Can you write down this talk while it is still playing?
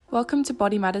Welcome to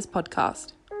Body Matters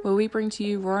podcast, where we bring to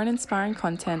you raw and inspiring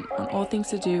content on all things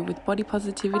to do with body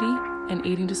positivity and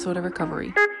eating disorder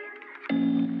recovery.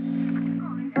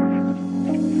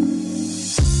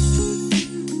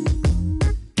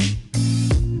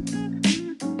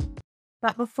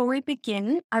 But before we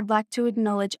begin, I'd like to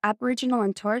acknowledge Aboriginal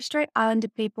and Torres Strait Islander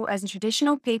people as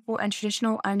traditional people and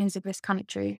traditional owners of this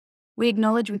country. We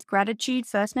acknowledge with gratitude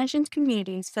First Nations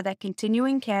communities for their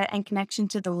continuing care and connection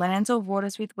to the lands or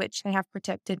waters with which they have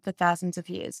protected for thousands of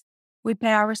years. We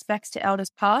pay our respects to elders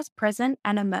past, present,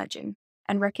 and emerging,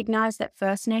 and recognise that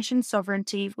First Nation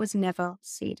sovereignty was never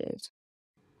ceded.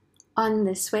 On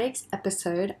this week's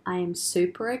episode, I am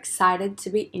super excited to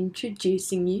be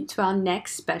introducing you to our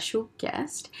next special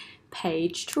guest,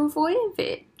 Paige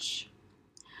Travojevic.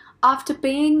 After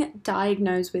being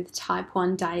diagnosed with type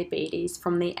 1 diabetes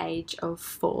from the age of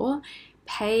 4,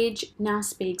 Paige now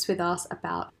speaks with us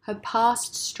about her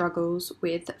past struggles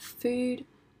with food,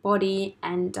 body,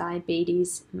 and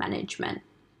diabetes management.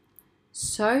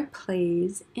 So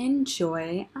please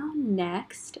enjoy our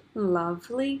next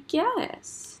lovely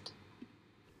guest.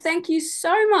 Thank you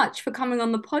so much for coming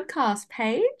on the podcast,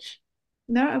 Paige.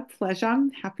 No, a pleasure.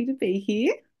 I'm happy to be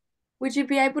here. Would you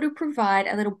be able to provide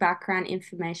a little background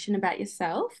information about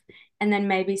yourself and then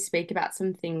maybe speak about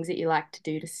some things that you like to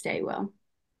do to stay well?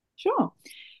 Sure.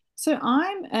 So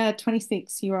I'm a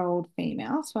 26-year-old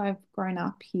female, so I've grown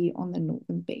up here on the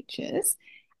Northern Beaches.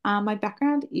 My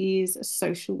background is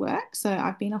social work, so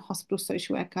I've been a hospital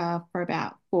social worker for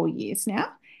about 4 years now.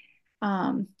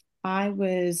 Um, I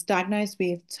was diagnosed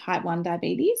with type 1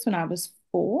 diabetes when I was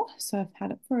 4, so I've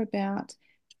had it for about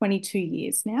 22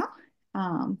 years now.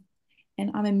 Um, and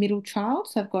I'm a middle child,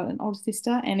 so I've got an older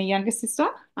sister and a younger sister,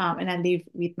 and I live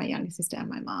with my younger sister and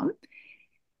my mum.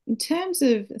 In terms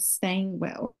of staying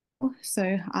well,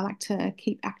 so I like to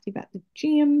keep active at the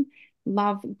gym,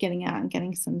 love getting out and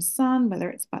getting some sun, whether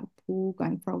it's by the pool,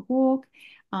 going for a walk,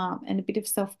 and a bit of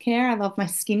self-care. I love my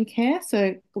skincare,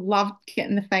 so love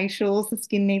getting the facials, the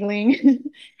skin needling,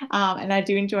 and I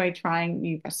do enjoy trying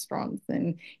new restaurants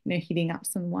and hitting up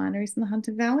some wineries in the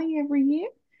Hunter Valley every year.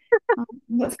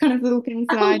 That's kind of little things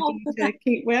I that I love do that. to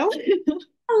keep well.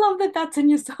 I love that that's in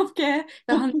your self-care,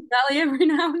 the Hunter Valley every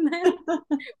now and then.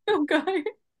 We'll go.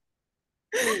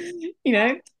 you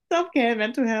know, self-care,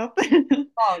 mental health. Oh,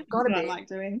 That's gotta what I be. like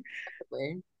doing.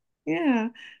 Definitely. Yeah,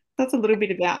 that's a little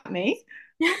bit about me.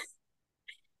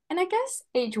 And I guess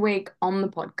each week on the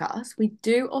podcast, we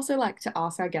do also like to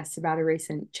ask our guests about a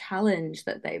recent challenge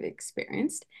that they've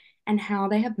experienced and how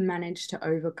they have managed to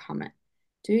overcome it.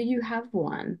 Do you have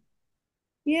one?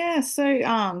 Yeah,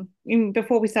 so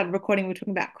before we started recording, we were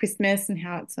talking about Christmas and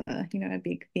how it's a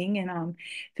big thing. And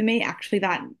for me, actually,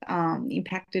 that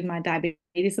impacted my diabetes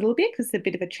a little bit because it's a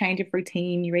bit of a change of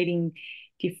routine. You're eating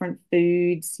different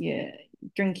foods, you're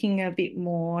drinking a bit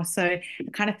more. So I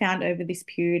kind of found over this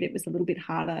period it was a little bit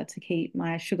harder to keep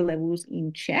my sugar levels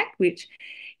in check, which,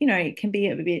 it can be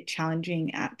a bit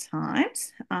challenging at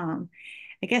times.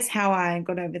 I guess how I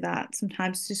got over that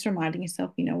sometimes just reminding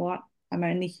yourself, you know what? I'm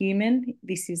only human.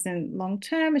 This isn't long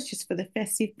term. It's just for the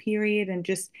festive period and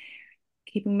just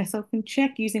keeping myself in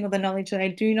check, using all the knowledge that I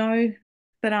do know.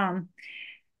 But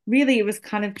really it was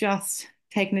kind of just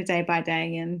taking it day by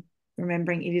day and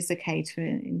remembering it is okay to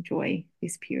enjoy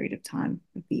this period of time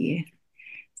of the year.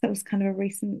 So that was kind of a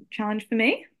recent challenge for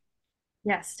me.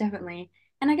 Yes, definitely.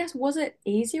 And I guess, was it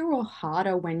easier or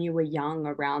harder when you were young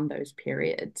around those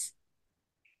periods?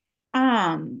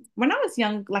 When I was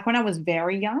young, like when I was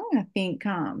very young, I think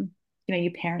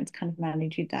your parents kind of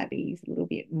manage your diabetes a little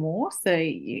bit more. So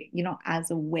you're not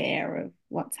as aware of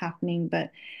what's happening.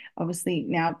 But obviously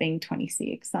now being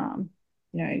 26,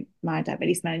 my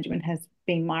diabetes management has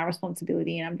been my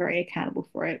responsibility and I'm very accountable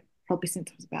for it probably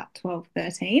since I was about 12,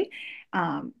 13.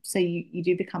 So you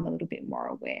do become a little bit more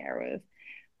aware of,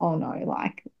 oh no,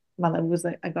 like my levels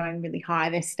are going really high,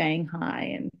 they're staying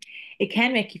high. And it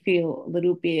can make you feel a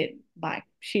little bit like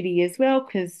shitty as well,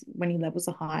 because when your levels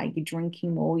are high, you're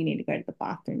drinking more, you need to go to the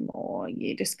bathroom more,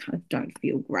 you just kind of don't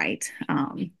feel great.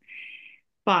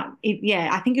 But yeah,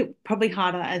 I think it probably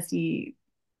harder as taking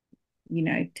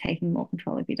more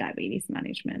control of your diabetes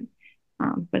management.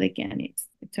 But again, it's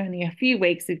only a few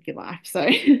weeks of your life, so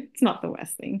it's not the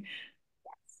worst thing.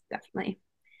 Definitely.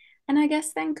 And I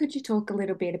guess then could you talk a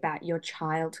little bit about your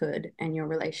childhood and your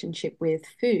relationship with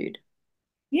food?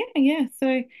 Yeah, yeah.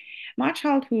 So my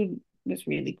childhood was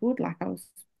really good. Like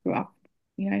grew up,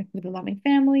 with a loving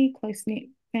family, close knit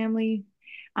family.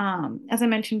 As I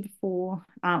mentioned before,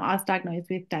 I was diagnosed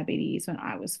with diabetes when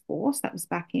I was 4, so that was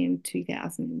back in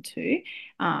 2002.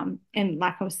 And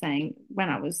like I was saying, when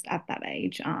I was at that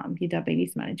age, your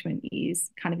diabetes management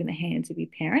is kind of in the hands of your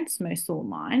parents, most or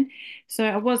mine. So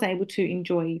I was able to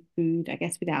enjoy food, I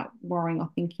guess, without worrying or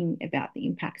thinking about the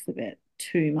impacts of it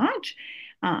too much.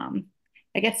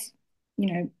 I guess,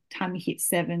 time you hit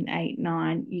 7, 8,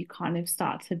 9, you kind of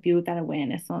start to build that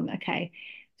awareness on, okay,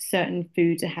 certain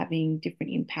foods are having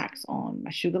different impacts on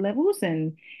my sugar levels.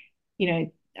 And,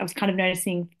 I was kind of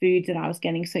noticing foods that I was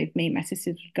getting. So if me and my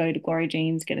sisters would go to Glory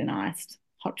Jeans, get an iced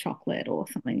hot chocolate or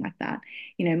something like that,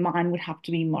 mine would have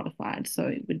to be modified. So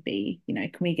it would be,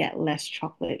 can we get less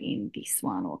chocolate in this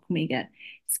one, or can we get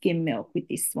skim milk with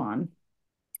this one?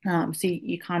 So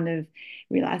you kind of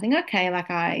realizing, okay,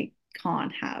 like I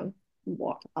can't have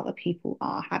what other people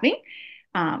are having.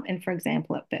 And for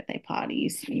example, at birthday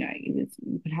parties, you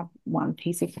could have one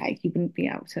piece of cake. You wouldn't be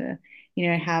able to,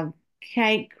 have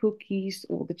cake, cookies,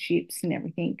 all the chips and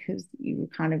everything, because you were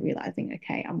kind of realizing,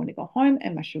 okay, I'm going to go home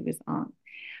and my sugars aren't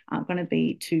going to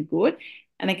be too good.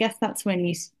 And I guess that's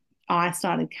when I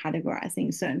started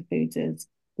categorizing certain foods as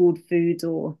good foods,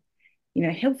 or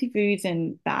healthy foods,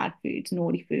 and bad foods,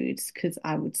 naughty foods, because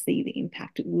I would see the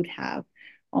impact it would have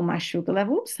on my sugar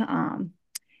levels. And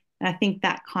I think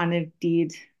that kind of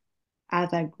did,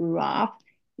 as I grew up,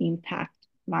 impact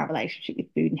my relationship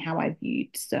with food and how I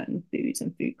viewed certain foods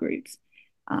and food groups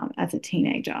as a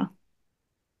teenager.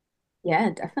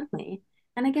 Yeah, definitely.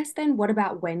 And I guess then what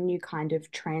about when you kind of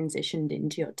transitioned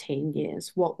into your teen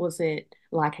years? What was it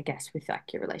like, I guess, with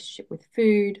like your relationship with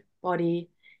food, body,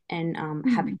 and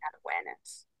having Mm. that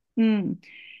awareness? Mm.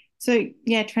 So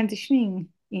yeah, transitioning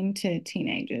into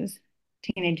teenage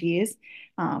years,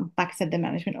 like I said, the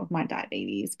management of my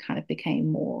diabetes kind of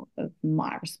became more of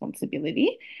my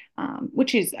responsibility,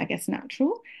 which is, I guess,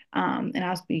 natural. And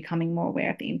I was becoming more aware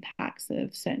of the impacts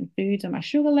of certain foods on my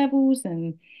sugar levels,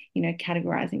 and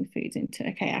categorizing foods into,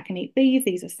 okay, I can eat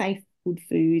these are safe, good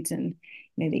foods, and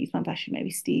these ones I should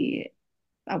maybe steer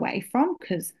away from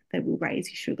because they will raise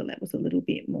your sugar levels a little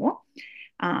bit more.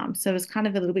 So it's kind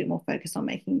of a little bit more focused on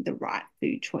making the right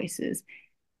food choices.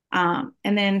 And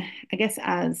then I guess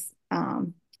as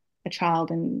a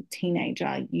child and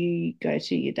teenager, you go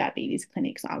to your diabetes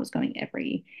clinics. I was going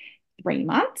every 3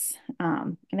 months.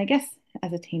 And I guess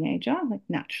as a teenager, like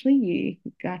naturally,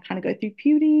 you kind of go through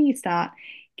puberty, you start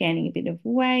gaining a bit of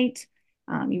weight.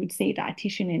 You would see a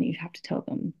dietitian and you'd have to tell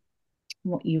them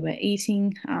what you were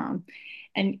eating.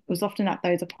 And it was often at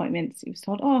those appointments, you was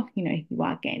told, oh, you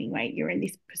are gaining weight. You're in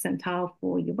this percentile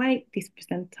for your weight, this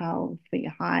percentile for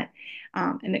your height.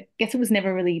 And I guess it was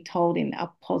never really told in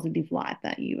a positive light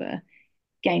that you were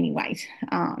gaining weight.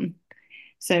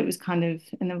 So it was kind of,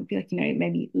 and then would be like,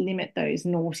 maybe limit those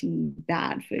naughty,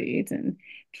 bad foods and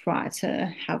try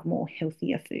to have more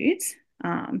healthier foods.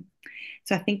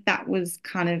 So I think that was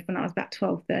kind of when I was about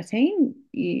 12, 13,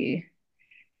 you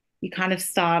kind of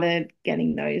started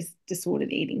getting those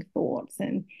disordered eating thoughts,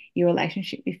 and your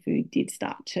relationship with food did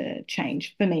start to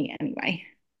change for me anyway.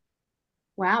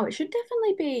 Wow, it should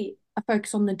definitely be a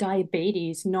focus on the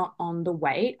diabetes, not on the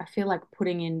weight. I feel like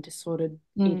putting in disordered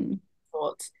eating Mm.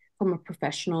 thoughts from a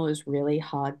professional is really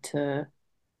hard to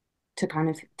kind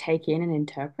of take in and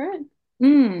interpret.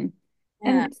 Mm.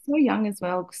 Yeah, And so young as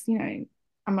well, because,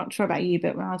 I'm not sure about you,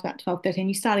 but when I was about 12, 13,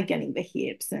 you started getting the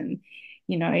hips, and,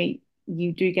 you know,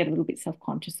 you do get a little bit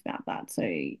self-conscious about that. So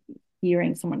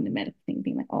hearing someone in the medical thing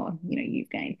being like, oh, you've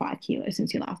gained 5 kilos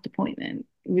since your last appointment,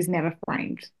 it was never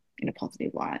framed in a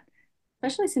positive light.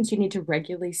 especially since you need to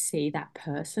regularly see that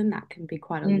person, that can be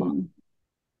quite a lot. Mm.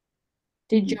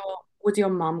 Did your was your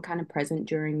mum kind of present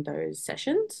during those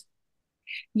sessions?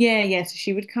 Yeah, yeah. So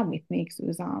she would come with me because it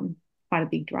was quite a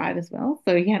big drive as well.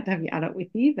 So you had to have your adult with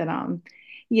you. But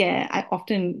yeah,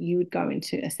 often you would go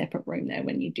into a separate room there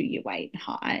when you do your weight,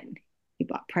 height, your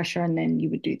blood pressure, and then you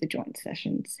would do the joint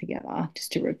sessions together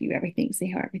just to review everything, see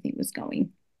how everything was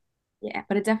going. Yeah,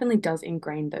 but it definitely does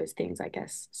ingrain those things, I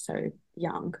guess, so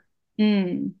young.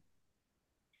 Mm,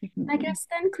 I definitely. guess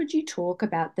then could you talk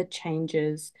about the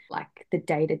changes, like the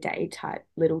day-to-day type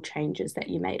little changes that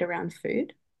you made around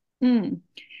food? Mm.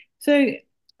 So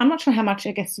I'm not sure how much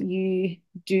I guess you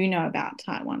do know about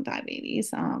type 1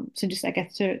 diabetes. So just I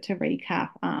guess to recap,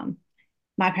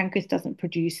 my pancreas doesn't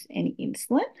produce any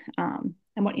insulin.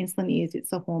 And what insulin is,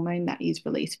 it's a hormone that is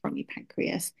released from your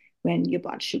pancreas when your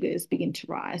blood sugars begin to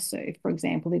rise. So, for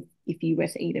example, if you were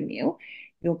to eat a meal,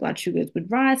 your blood sugars would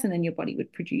rise and then your body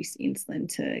would produce insulin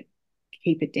to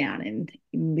keep it down and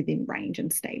within range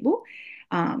and stable.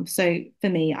 So for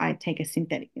me, I take a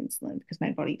synthetic insulin because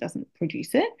my body doesn't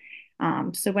produce it.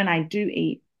 So when I do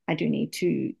eat, I do need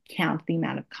to count the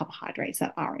amount of carbohydrates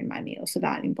that are in my meal. So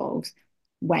that involves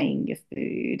weighing your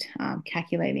food,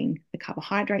 calculating the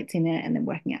carbohydrates in it, and then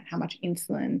working out how much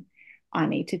insulin I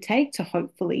need to take to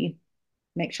hopefully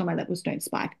make sure my levels don't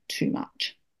spike too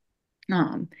much.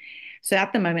 Um, so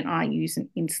at the moment, I use an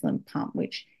insulin pump,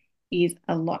 which is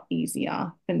a lot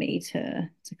easier for me to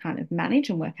kind of manage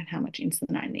and work out how much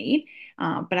insulin I need.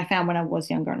 But I found when I was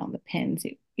younger and on the pens,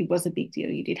 it was a big deal.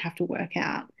 You did have to work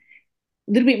out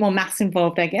a little bit more maths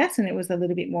involved, I guess, and it was a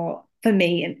little bit more for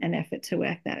me an effort to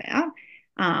work that out.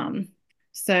 Um,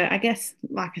 so I guess,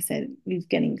 like I said, with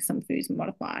getting some foods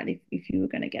modified, if you were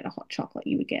going to get a hot chocolate,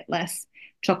 you would get less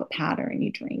chocolate powder in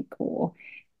your drink, or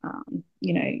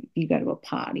if you go to a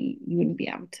party, you wouldn't be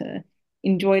able to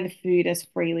enjoy the food as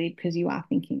freely because you are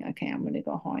thinking, okay, I'm going to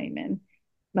go home and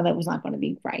my levels aren't going to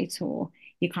be great, or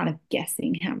you're kind of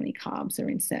guessing how many carbs are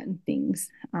in certain things.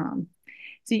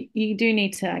 So you do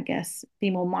need to, I guess, be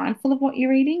more mindful of what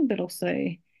you're eating, but also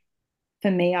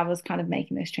for me, I was kind of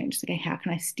making those changes. Okay, how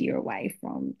can I steer away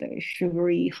from those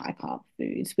sugary, high carb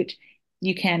foods, which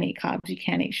you can eat carbs, you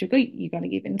can eat sugar, you got to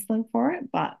give insulin for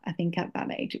it. But I think at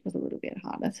that age, it was a little bit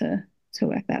harder to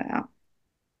work that out.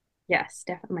 Yes,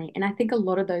 definitely. And I think a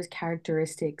lot of those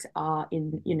characteristics are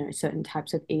in, certain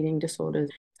types of eating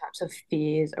disorders, types of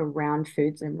fears around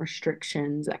foods and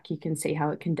restrictions. Like you can see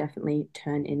how it can definitely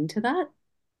turn into that.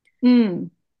 Mm.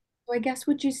 So I guess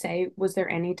would you say, was there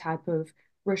any type of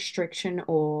restriction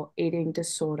or eating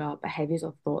disorder behaviors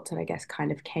or thoughts that I guess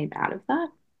kind of came out of that?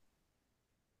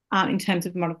 In terms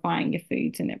of modifying your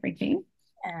foods and everything.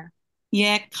 Yeah.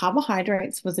 Yeah,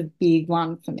 carbohydrates was a big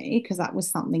one for me because that was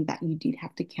something that you did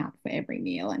have to count for every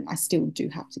meal, and I still do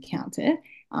have to count it.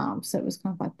 So it was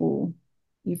kind of like, well,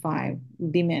 if I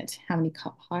limit how many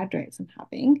carbohydrates I'm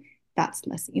having, that's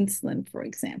less insulin, for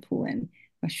example, and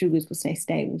my sugars will stay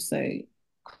stable. So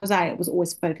because I was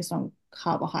always focused on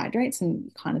carbohydrates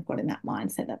and kind of got in that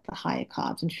mindset that the higher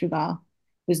carbs and sugar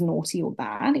was naughty or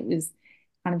bad, it was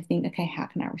kind of think, okay, how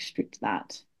can I restrict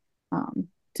that?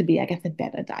 To be, I guess, a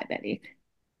better diabetic,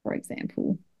 for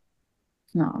example.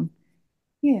 Um,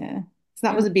 yeah. So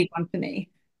that And was a big one for me.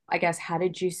 I guess, how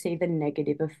did you see the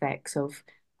negative effects of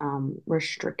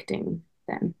restricting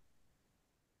them?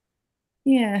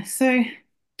 Yeah. So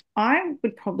I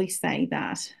would probably say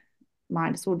that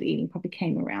my disordered eating probably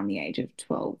came around the age of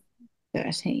 12,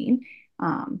 13.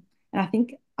 And I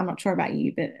think, I'm not sure about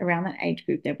you, but around that age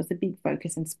group, there was a big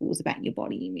focus in schools about your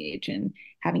body image and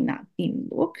having that thin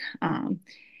look.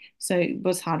 So it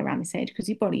was hard around this age because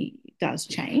your body does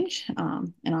change.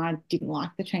 And I didn't like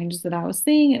the changes that I was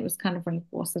seeing. It was kind of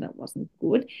reinforced that it wasn't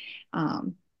good.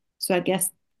 So I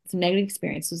guess some negative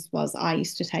experiences was I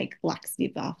used to take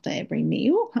laxative after every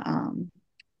meal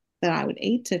that I would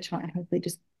eat to try and hopefully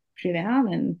just push it out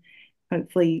and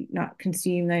hopefully not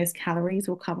consume those calories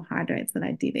or carbohydrates that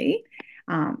I did eat.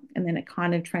 And then it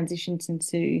kind of transitions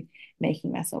into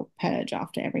making myself purge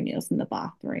after every meals in the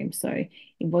bathroom. So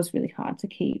it was really hard to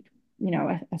keep,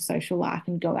 a social life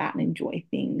and go out and enjoy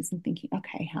things and thinking,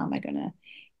 okay, how am I going to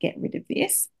get rid of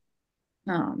this?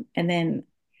 And then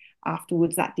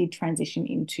afterwards, that did transition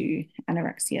into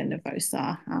anorexia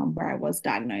nervosa, where I was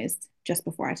diagnosed just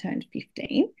before I turned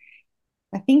 15.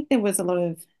 I think there was a lot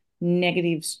of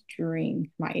negatives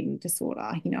during my eating disorder.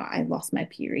 I lost my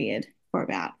period for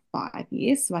about 5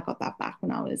 years. So I got that back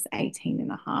when I was 18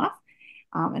 and a half.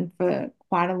 And for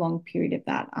quite a long period of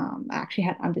that, I actually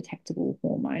had undetectable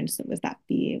hormones. So it was that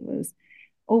fear was,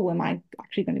 oh, am I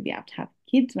actually going to be able to have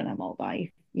kids when I'm older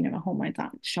if, my hormones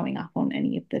aren't showing up on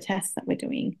any of the tests that we're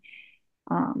doing.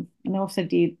 And I also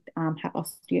did have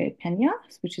osteopenia,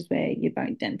 which is where your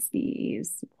bone density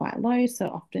is quite low. So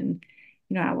often,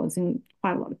 I was in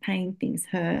quite a lot of pain, things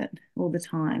hurt all the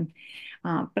time.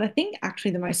 But I think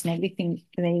actually the most negative thing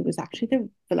for me was actually the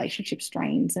relationship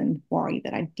strains and worry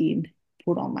that I did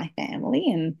put on my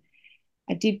family. And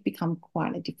I did become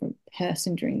quite a different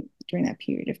person during that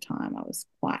period of time. I was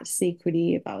quite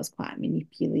secretive, I was quite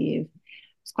manipulative.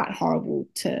 It's quite horrible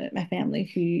to my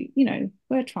family who,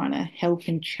 were trying to help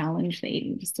and challenge the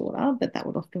eating disorder, but that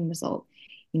would often result,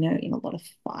 in a lot of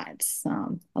fights,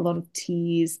 a lot of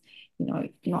tears,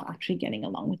 not actually getting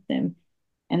along with them.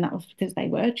 And that was because they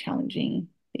were challenging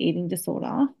the eating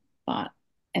disorder,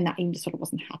 and that eating disorder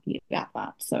wasn't happy about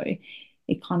that. So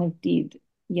it kind of did,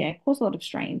 yeah, cause a lot of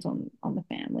strains on the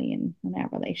family and on our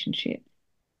relationship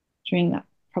during that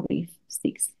probably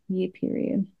 6 year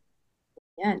period.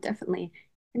 Yeah, definitely.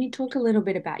 And you talked a little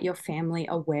bit about your family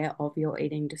aware of your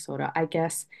eating disorder. I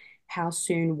guess how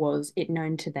soon was it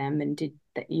known to them and did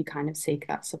that you kind of seek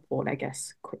that support, I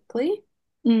guess, quickly?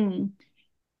 Mm.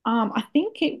 I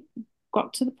think it.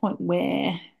 got to the point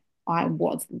where I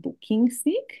was looking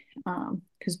sick,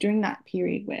 because during that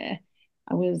period where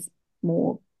I was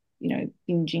more,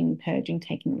 binging, purging,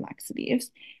 taking laxatives,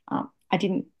 I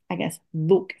didn't, I guess,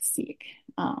 look sick,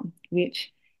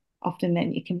 which often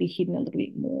then it can be hidden a little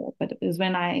bit more. But it was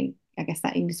when I guess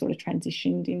that eating sort of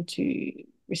transitioned into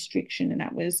restriction and I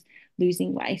was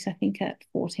losing weight. I think at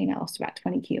 14, I lost about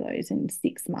 20 kilos in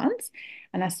 6 months.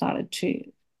 And I started to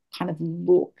kind of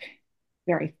look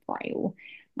very frail.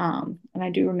 And I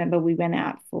do remember we went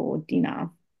out for dinner.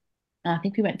 I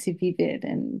think we went to Vivid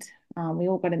and we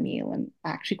all got a meal and I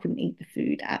actually couldn't eat the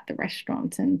food at the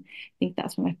restaurant. And I think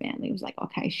that's when my family was like,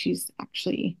 okay, she's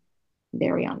actually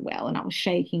very unwell. And I was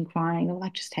shaking, crying. I was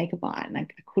like, just take a bite. And I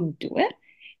couldn't do it.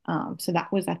 So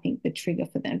that was, I think, the trigger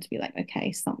for them to be like,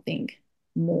 okay, something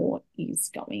more is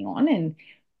going on and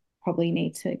probably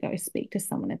need to go speak to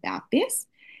someone about this.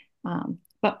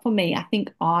 But for me, I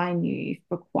think I knew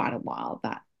for quite a while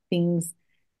that things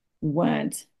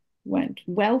weren't weren't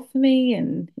well for me,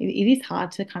 and it is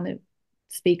hard to kind of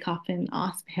speak up and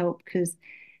ask for help because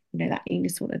that eating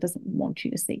disorder doesn't want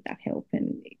you to seek that help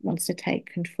and it wants to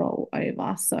take control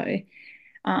over. So,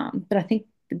 but I think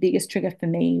the biggest trigger for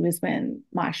me was when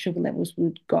my sugar levels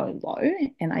would go low,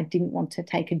 and I didn't want to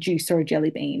take a juice or a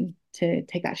jelly bean to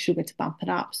take that sugar to bump it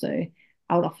up. So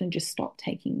I would often just stop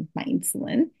taking my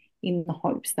insulin in the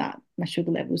hopes that my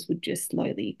sugar levels would just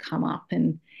slowly come up.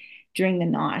 And during the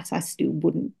night, I still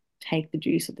wouldn't take the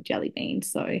juice or the jelly bean.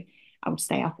 So I would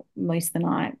stay up most of the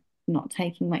night, not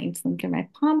taking my insulin during my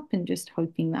pump and just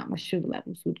hoping that my sugar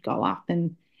levels would go up.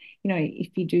 And,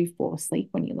 if you do fall asleep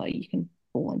when you're low, you can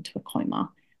fall into a coma,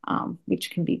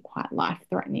 which can be quite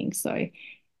life-threatening. So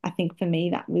I think for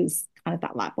me, that was kind of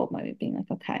that light bulb moment being like,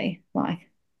 okay, like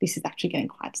this is actually getting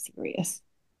quite serious.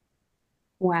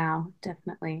 Wow,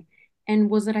 definitely.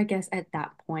 And was it, I guess, at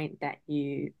that point that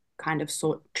you kind of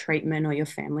sought treatment or your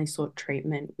family sought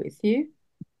treatment with you?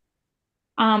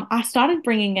 I started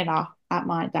bringing it up at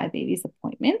my diabetes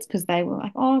appointments because they were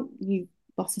like, "Oh, you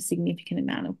lost a significant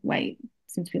amount of weight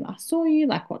since we last saw you.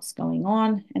 Like, what's going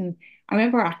on?" And I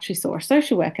remember I actually saw a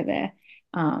social worker there,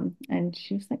 and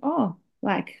she was like, "Oh,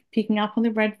 like picking up on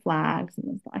the red flags,"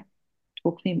 and was like,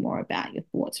 "Talk to me more about your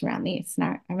thoughts around this." And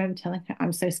I remember telling her,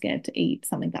 "I'm so scared to eat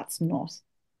something that's not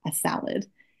a salad."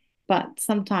 But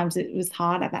sometimes it was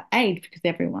hard at that age because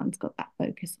everyone's got that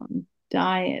focus on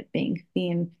diet, being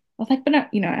thin. I was like, but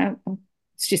no,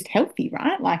 it's just healthy,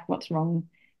 right? Like, what's wrong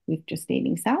with just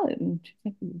eating salad? And she's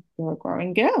like, you're a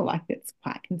growing girl. Like, it's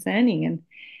quite concerning. And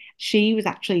she was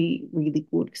actually really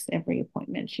good because every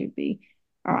appointment she'd be,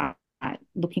 all right,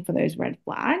 looking for those red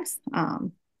flags.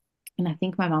 And I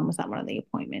think my mum was at one of the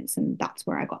appointments, and that's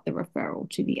where I got the referral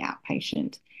to the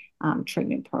outpatient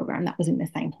treatment program that was in the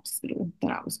same hospital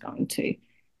that I was going to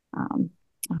um,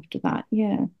 after that.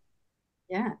 Yeah.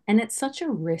 Yeah. And it's such a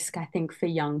risk, I think, for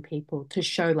young people to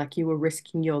show like you were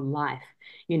risking your life,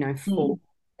 for Mm.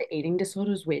 the eating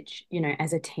disorders, which,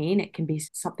 as a teen, it can be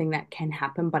something that can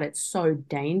happen, but it's so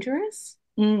dangerous.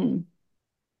 Mm.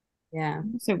 Yeah.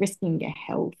 So risking your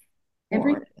health for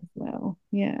Every, it as well.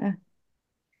 Yeah.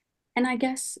 and I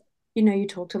guess, you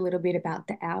talked a little bit about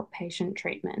the outpatient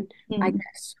treatment. I Mm.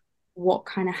 guess what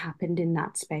kind of happened in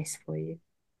that space for you?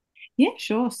 Yeah,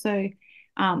 sure. So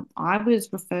I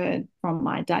was referred from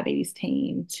my diabetes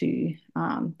team to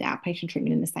the outpatient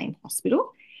treatment in the same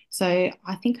hospital. So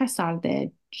I think I started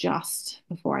there just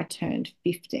before I turned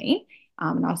 15.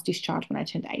 And I was discharged when I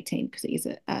turned 18 because it is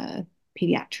a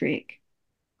pediatric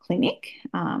clinic.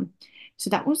 So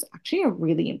that was actually a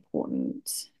really important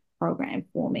program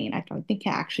for me. And I don't think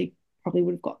I actually probably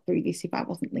would have got through this if I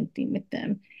wasn't linked in with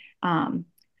them. Um,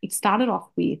 it started off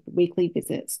with weekly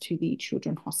visits to the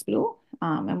children's hospital.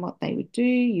 And what they would do,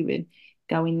 you would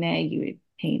go in there, you would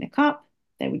pee in a cup,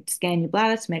 they would scan your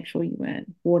bladder to make sure you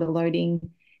weren't water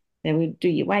loading. They would do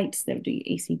your weights, they would do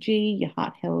your ECG, your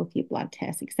heart health, your blood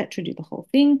tests, etc., do the whole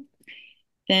thing.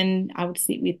 Then I would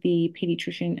sit with the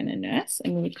pediatrician and a nurse,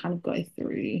 and we would kind of go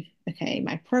through, okay,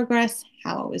 my progress,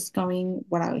 how I was going,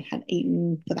 what I had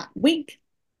eaten for that week,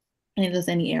 and if there's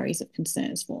any areas of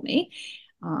concerns for me.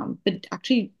 But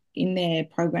actually, in their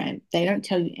program, they don't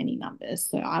tell you any numbers.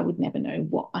 So I would never know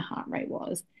what my heart rate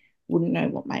was, wouldn't know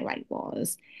what my weight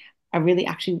was. I really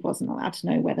actually wasn't allowed to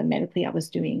know whether medically I was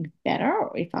doing better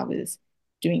or if I was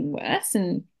doing worse.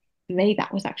 And for me,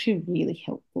 that was actually really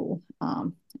helpful.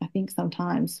 I think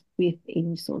sometimes with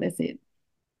eating disorders,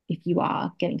 if you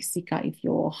are getting sicker, if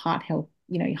your heart health,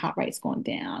 your heart rate's gone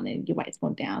down and your weight's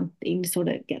gone down, the eating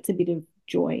disorder gets a bit of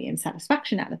joy and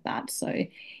satisfaction out of that. So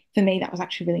for me, that was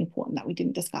actually really important that we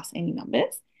didn't discuss any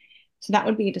numbers. So that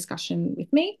would be a discussion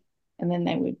with me. and then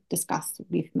they would discuss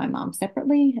with my mum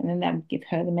separately, and then they would give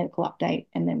her the medical update,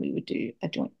 and then we would do a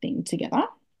joint thing together.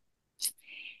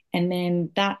 And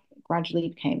then that gradually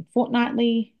became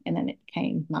fortnightly, and then it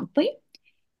became monthly.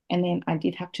 And then I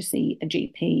did have to see a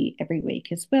GP every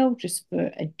week as well, just for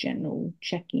a general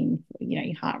check-in, your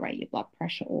heart rate, your blood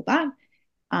pressure, all that.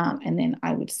 And then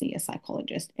I would see a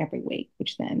psychologist every week,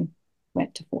 which then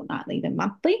went to fortnightly, then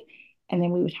monthly. And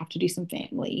then we would have to do some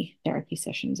family therapy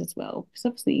sessions as well, because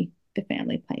obviously the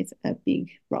family plays a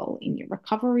big role in your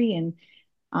recovery. And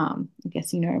I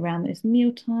guess, around those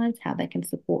meal times, how they can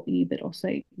support you, but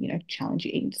also, challenge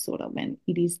your eating disorder when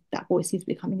that voice is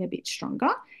becoming a bit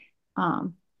stronger.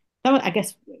 Um, that, I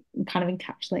guess, kind of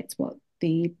encapsulates what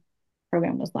the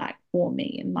program was like for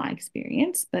me and my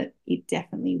experience, but it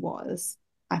definitely was,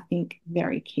 I think,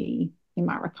 very key in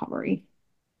my recovery.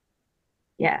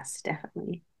 Yes,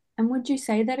 definitely. And would you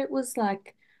say that it was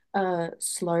like a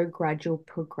slow, gradual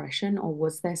progression, or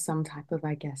was there some type of,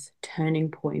 I guess,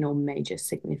 turning point or major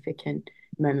significant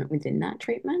moment within that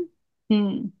treatment?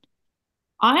 Hmm.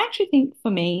 I actually think for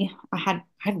me, I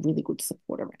had really good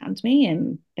support around me,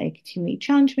 and they continually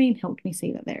challenged me and helped me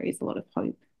see that there is a lot of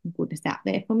hope and goodness out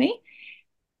there for me.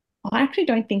 I actually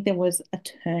don't think there was a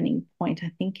turning point.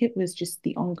 I think it was just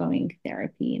the ongoing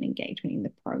therapy and engagement in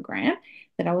the program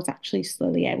that I was actually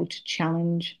slowly able to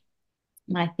challenge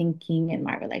my thinking and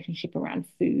my relationship around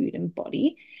food and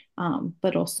body,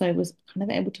 but also was kind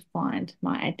of able to find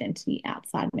my identity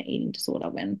outside my eating disorder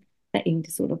when that eating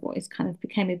disorder voice kind of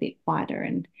became a bit quieter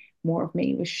and more of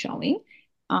me was showing.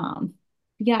 Um,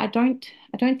 yeah, I don't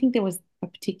think there was a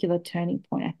particular turning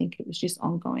point. I think it was just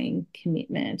ongoing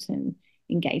commitment and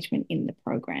engagement in the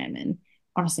program, and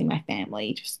honestly, my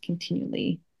family just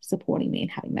continually supporting me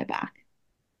and having my back.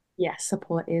 Yes,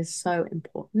 support is so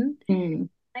important. Mm.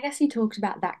 I guess you talked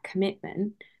about that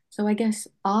commitment. So I guess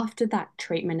after that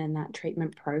treatment and that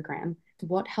treatment program,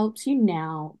 what helps you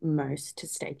now most to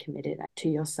stay committed to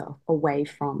yourself away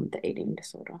from the eating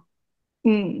disorder?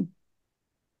 Mm.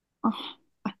 Oh,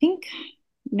 I think,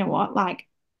 you know what, like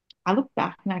I look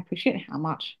back and I appreciate how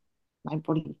much my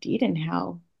body did and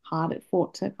how hard it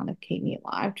fought to kind of keep me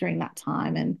alive during that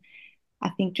time. And I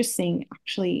think just seeing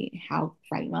actually how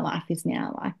great my life is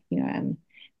now, like, I'm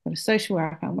got a social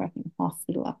worker, I'm working in a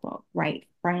hospital, I've got great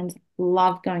friends,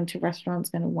 love going to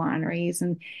restaurants, going to wineries,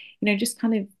 and, just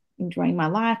kind of enjoying my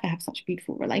life. I have such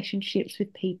beautiful relationships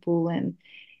with people, and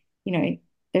you know,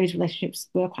 those relationships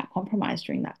were quite compromised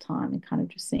during that time, and kind of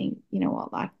just seeing,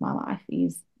 what, like my life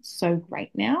is so great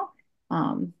now.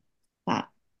 Um, that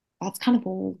that's kind of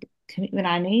all the commitment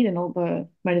I need and all the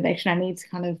motivation I need to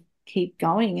kind of keep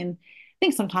going. And I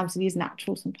think sometimes it is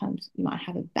natural. Sometimes you might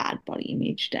have a bad body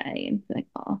image day and think,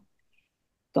 oh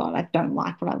God, I don't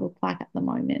like what I look like at the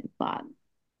moment. But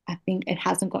I think it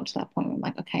hasn't got to that point where I'm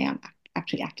like, okay, I'm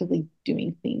actually actively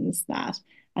doing things that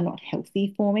are not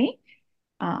healthy for me.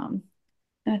 Um,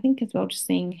 and I think as well, just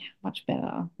seeing how much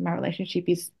better my relationship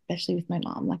is, especially with my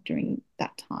mom, like during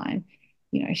that time,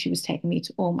 she was taking me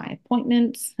to all my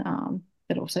appointments,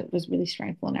 but also it was really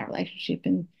strengthful in our relationship.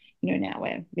 And, now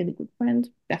we're really good friends,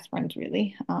 best friends,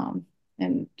 really.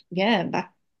 And yeah,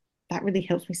 that really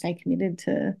helps me stay committed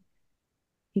to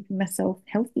keeping myself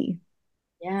healthy.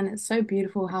 Yeah, and it's so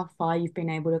beautiful how far you've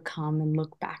been able to come and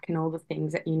look back and all the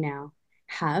things that you now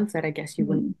have that I guess you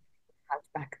wouldn't Mm. have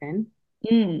back then.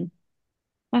 Mm.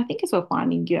 I think as well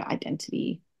finding your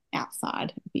identity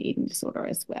outside of the eating disorder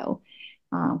as well.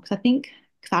 Because I think,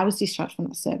 because I was discharged from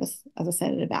that service, as I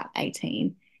said, at about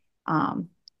 18. And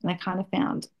I kind of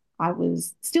found I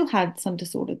was still had some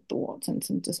disordered thoughts and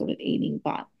some disordered eating,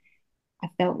 but I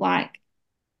felt like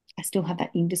I still had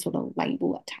that eating disorder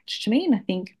label attached to me. And I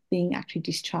think being actually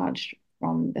discharged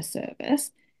from the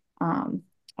service, I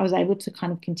was able to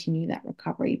kind of continue that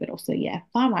recovery, but also, yeah,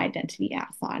 find my identity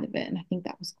outside of it. And I think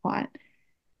that was quite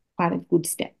a good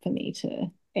step for me to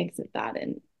exit that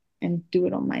and do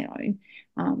it on my own.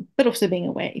 But also being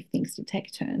aware if things do take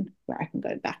a turn where I can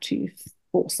go back to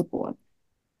for support.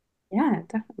 Yeah,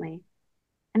 definitely.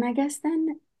 And I guess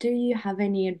then, do you have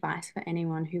any advice for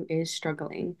anyone who is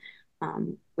struggling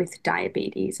with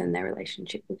diabetes and their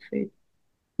relationship with food?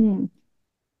 Hmm.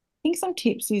 I think some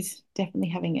tips is definitely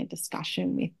having a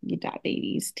discussion with your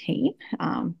diabetes team.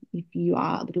 If you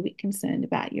are a little bit concerned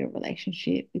about your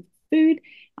relationship with food,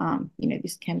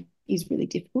 this can is really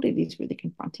difficult. It is really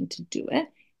confronting to do it.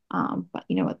 But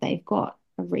you know what, they've got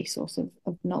a resource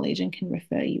of knowledge and can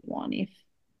refer you on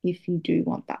if you do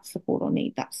want that support or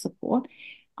need that support.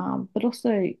 But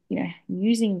also,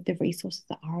 using the resources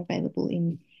that are available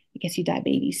in, I guess, your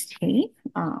diabetes team.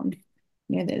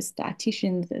 There's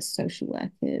dietitians, there's social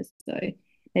workers. So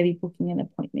maybe booking an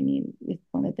appointment in with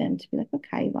one of them to be like,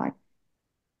 okay, like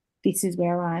this is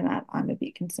where I'm at. I'm a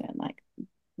bit concerned. Like,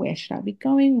 where should I be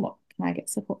going? What can I get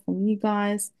support from you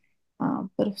guys?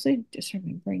 But also just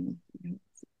remembering,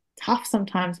 it's tough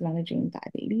sometimes managing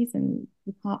diabetes, and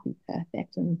we can't be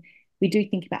perfect. And we do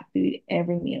think about food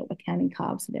every meal. We're counting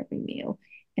carbs at every meal.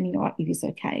 And you know what? It is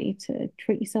okay to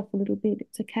treat yourself a little bit.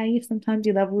 It's okay if sometimes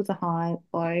your levels are high,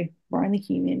 low. We're only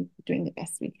human, doing the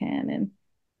best we can,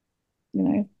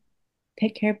 and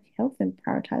take care of your health and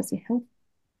prioritize your health.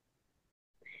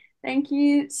 Thank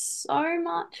you so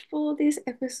much for this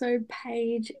episode,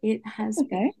 Paige. It has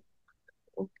been.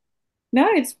 No,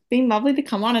 it's been lovely to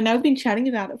come on. I know we've been chatting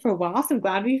about it for a while, so I'm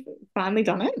glad we've finally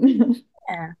done it.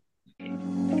 Yeah.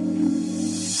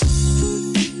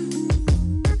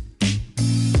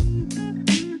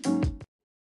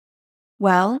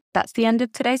 Well, that's the end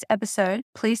of today's episode.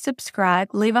 Please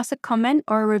subscribe, leave us a comment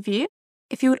or a review.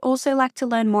 If you would also like to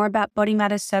learn more about Body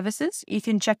Matters services, you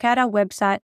can check out our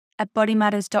website at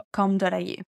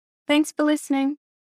bodymatters.com.au. Thanks for listening.